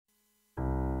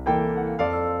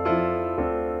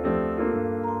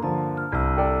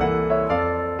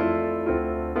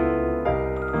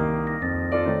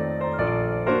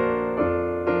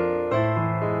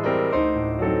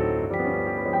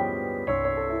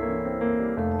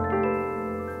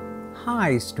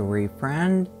Hi, story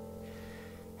friend.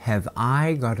 Have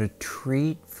I got a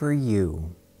treat for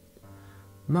you?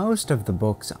 Most of the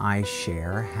books I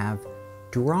share have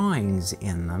drawings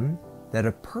in them that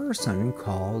a person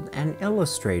called an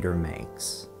illustrator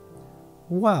makes.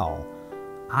 Well,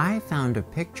 I found a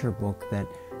picture book that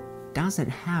doesn't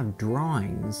have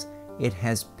drawings. It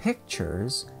has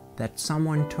pictures that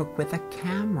someone took with a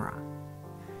camera.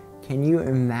 Can you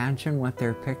imagine what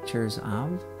they're pictures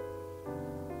of?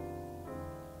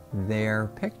 They're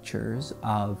pictures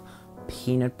of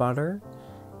peanut butter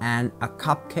and a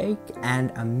cupcake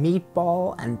and a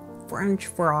meatball and French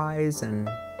fries and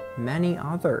many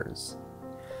others.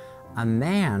 A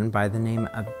man by the name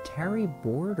of Terry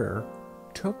Border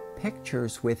took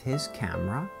pictures with his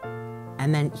camera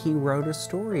and then he wrote a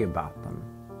story about them.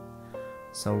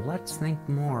 So let's think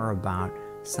more about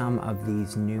some of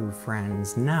these new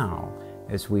friends now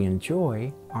as we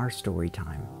enjoy our story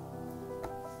time.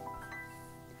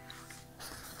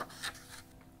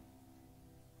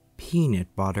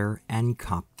 Peanut Butter and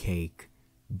Cupcake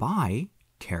by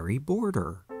Terry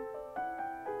Border.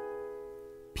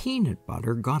 Peanut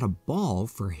Butter got a ball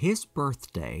for his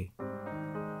birthday.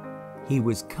 He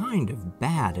was kind of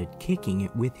bad at kicking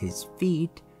it with his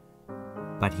feet,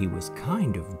 but he was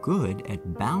kind of good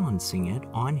at balancing it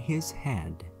on his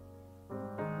head.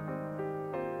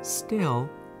 Still,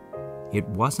 it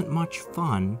wasn't much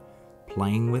fun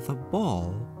playing with a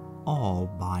ball all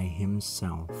by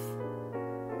himself.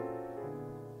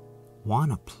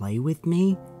 "Wanna play with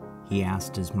me?" he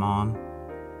asked his mom.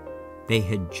 They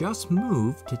had just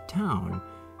moved to town,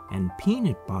 and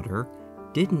Peanut Butter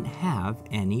didn't have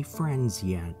any friends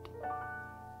yet.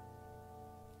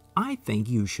 "I think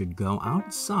you should go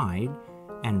outside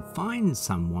and find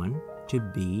someone to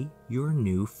be your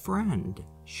new friend,"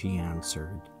 she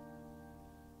answered.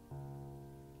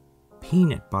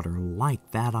 Peanut Butter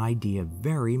liked that idea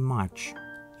very much.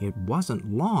 It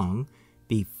wasn't long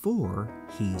before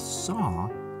he saw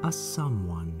a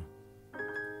someone.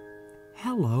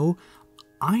 "Hello,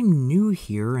 I'm new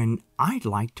here and I'd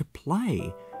like to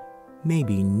play.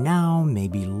 Maybe now,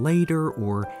 maybe later,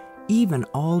 or even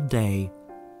all day.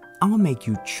 I'll make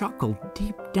you chuckle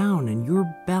deep down in your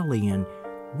belly and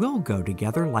we'll go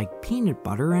together like peanut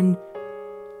butter and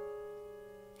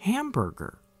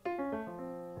Hamburger."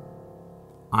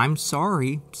 "I'm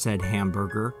sorry," said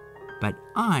Hamburger, "but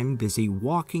I'm busy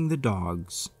walking the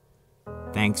dogs.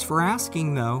 Thanks for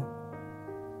asking, though."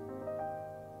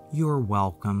 "You're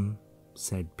welcome,"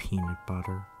 said Peanut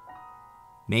Butter.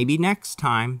 "Maybe next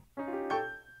time."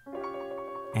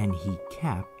 And he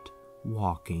kept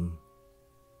walking.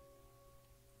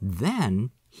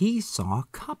 Then he saw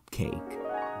Cupcake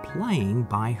playing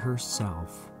by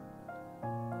herself.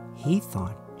 He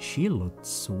thought she looked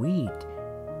sweet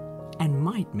and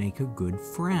might make a good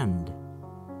friend.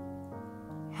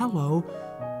 "Hello,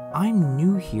 I'm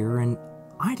new here and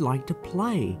I'd like to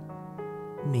play.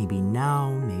 Maybe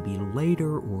now, maybe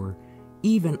later, or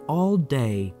even all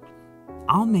day.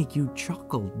 I'll make you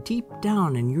chuckle deep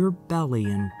down in your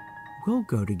belly and we'll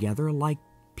go together like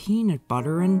peanut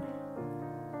butter and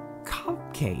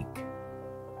Cupcake."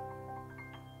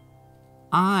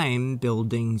 "I'm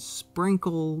building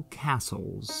sprinkle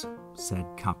castles," said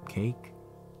Cupcake.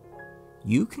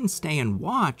 "You can stay and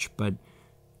watch, but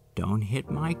don't hit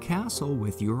my castle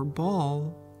with your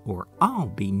ball, or I'll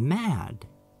be mad."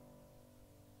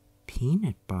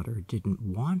 Peanut Butter didn't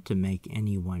want to make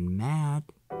anyone mad.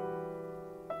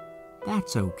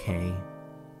 "That's okay,"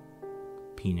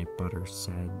 Peanut Butter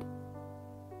said,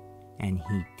 and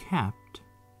he kept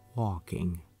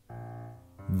walking.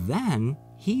 Then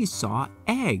he saw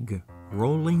Egg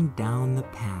rolling down the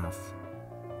path.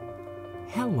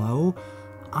 "Hello,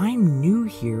 I'm new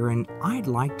here and I'd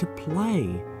like to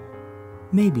play.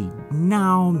 Maybe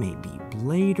now, maybe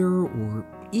later, or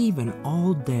even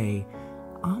all day.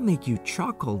 I'll make you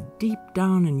chuckle deep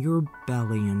down in your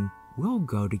belly and we'll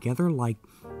go together like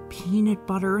peanut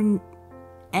butter and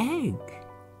egg."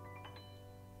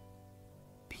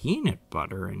 "Peanut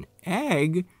butter and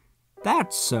egg?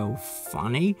 That's so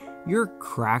funny. You're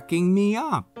cracking me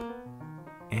up."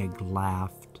 Egg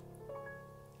laughed.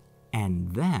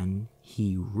 And then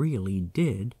he really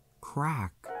did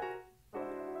crack.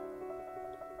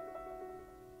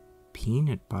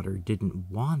 Peanut Butter didn't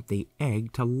want the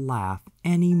egg to laugh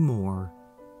anymore,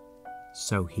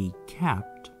 so he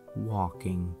kept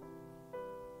walking.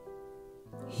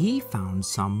 He found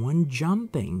someone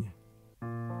jumping.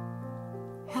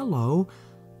 "Hello,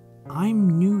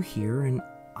 I'm new here and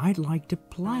I'd like to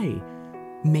play.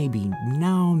 Maybe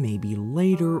now, maybe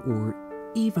later, or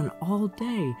even all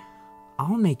day.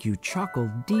 I'll make you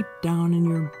chuckle deep down in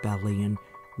your belly and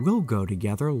we'll go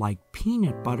together like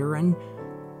peanut butter and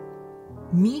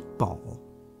meatball.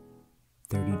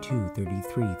 32,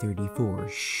 33, 34.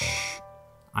 Shh!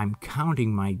 I'm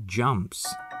counting my jumps,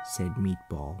 said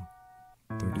Meatball.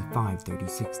 35,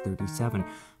 36, 37.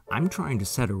 I'm trying to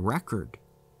set a record.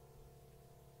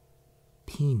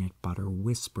 Peanut Butter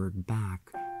whispered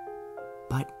back,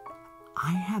 but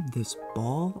I have this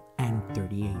ball and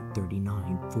 38,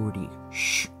 39, 40.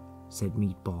 Shh, said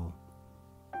Meatball.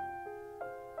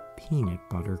 Peanut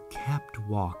Butter kept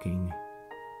walking.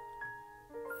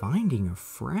 Finding a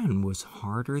friend was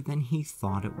harder than he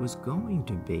thought it was going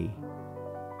to be.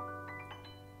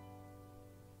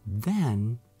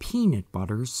 Then Peanut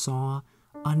Butter saw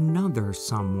another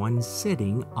someone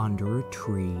sitting under a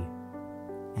tree.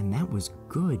 And that was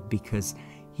good because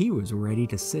he was ready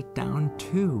to sit down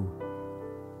too.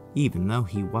 Even though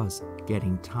he was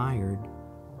getting tired,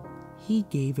 he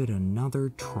gave it another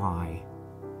try.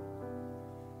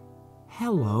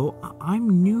 Hello,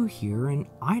 I'm new here and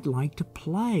I'd like to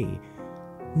play.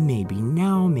 Maybe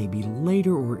now, maybe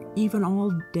later, or even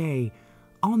all day.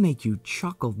 I'll make you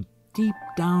chuckle deep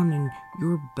down in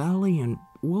your belly and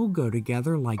we'll go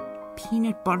together like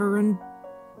peanut butter and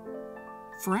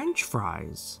French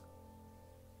fries.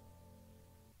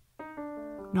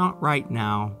 Not right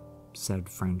now, said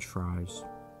French fries.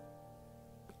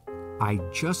 I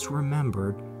just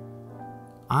remembered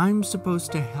I'm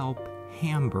supposed to help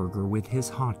Hamburger with his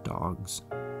hot dogs,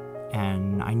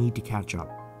 and I need to catch up.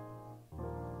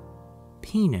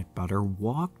 Peanut Butter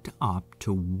walked up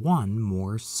to one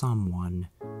more someone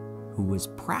who was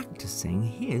practicing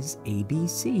his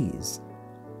ABCs.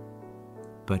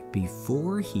 But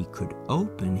before he could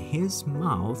open his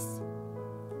mouth,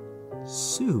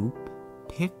 Soup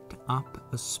picked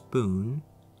up a spoon,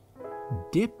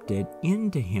 dipped it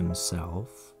into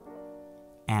himself,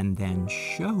 and then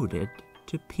showed it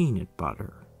to Peanut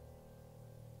Butter.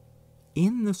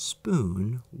 In the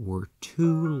spoon were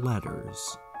two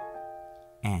letters,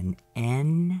 an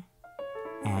N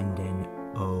and an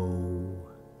O.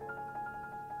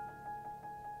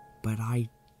 But I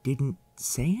didn't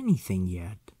say anything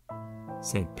yet,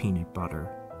 said Peanut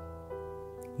Butter.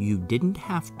 You didn't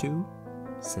have to,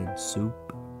 said Soup.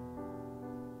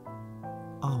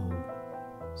 Oh,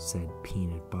 said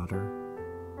Peanut Butter.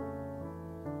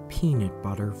 Peanut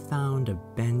Butter found a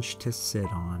bench to sit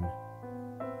on.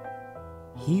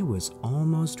 He was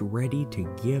almost ready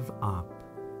to give up.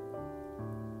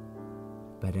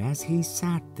 But as he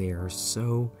sat there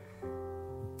so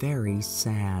very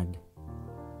sad,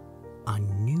 a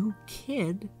new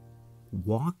kid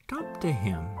walked up to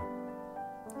him.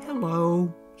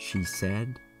 Hello, she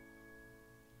said.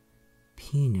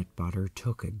 Peanut Butter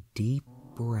took a deep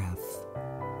breath.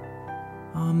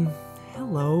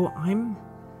 Hello, I'm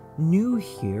new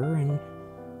here and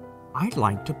I'd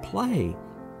like to play.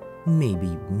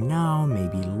 Maybe now,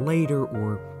 maybe later,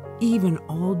 or even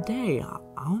all day.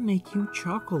 I'll make you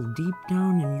chuckle deep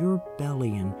down in your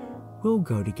belly and we'll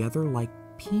go together like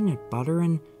peanut butter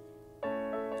and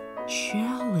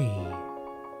jelly.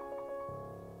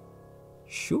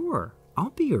 Sure,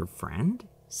 I'll be your friend,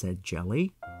 said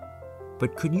Jelly.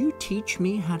 But could you teach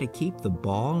me how to keep the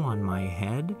ball on my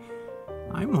head?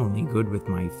 I'm only good with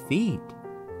my feet.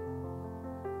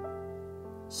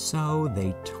 So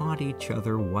they taught each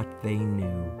other what they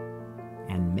knew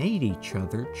and made each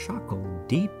other chuckle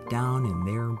deep down in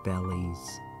their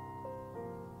bellies.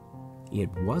 It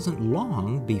wasn't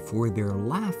long before their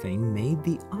laughing made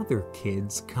the other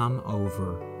kids come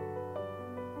over.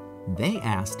 They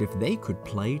asked if they could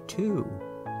play too.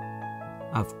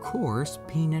 Of course,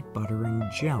 Peanut Butter and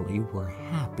Jelly were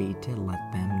happy to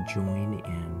let them join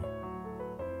in.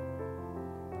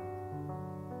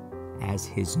 As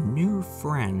his new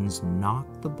friends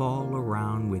knocked the ball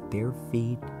around with their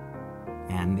feet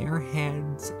and their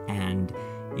heads and,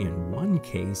 in one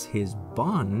case, his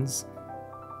buns,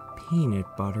 Peanut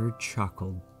Butter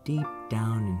chuckled deep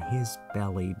down in his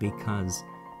belly because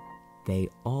they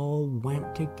all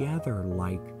went together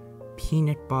like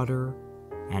Peanut Butter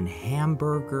and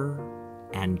Hamburger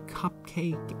and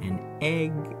Cupcake and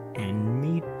Egg and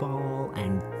Meatball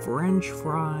and French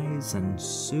fries and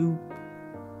Soup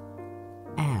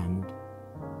and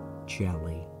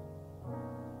Jelly.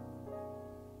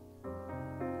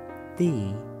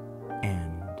 The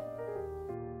end.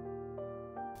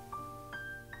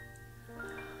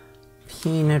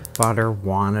 Peanut Butter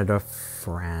wanted a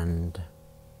friend.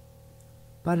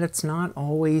 But it's not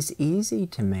always easy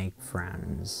to make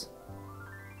friends.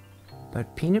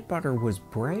 But Peanut Butter was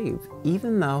brave,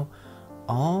 even though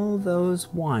all those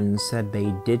ones said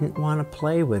they didn't want to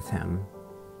play with him.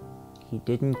 He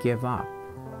didn't give up.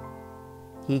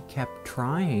 he kept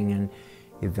trying and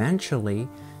eventually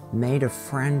made a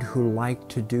friend who liked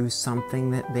to do something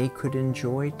that they could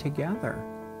enjoy together.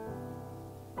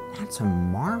 That's a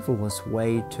marvelous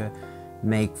way to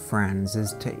make friends,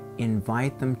 is to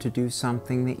invite them to do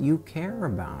something that you care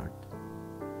about.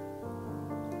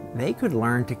 They could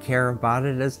learn to care about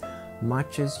it as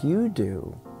much as you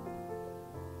do.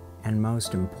 And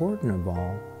most important of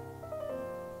all,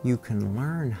 you can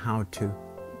learn how to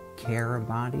care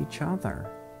about each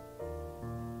other.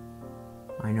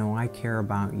 I know I care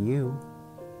about you,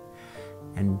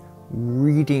 and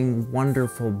reading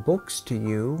wonderful books to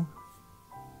you.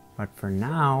 But for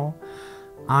now,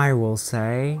 I will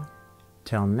say,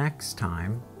 till next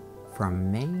time,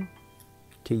 from me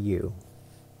to you.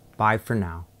 Bye for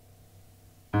now.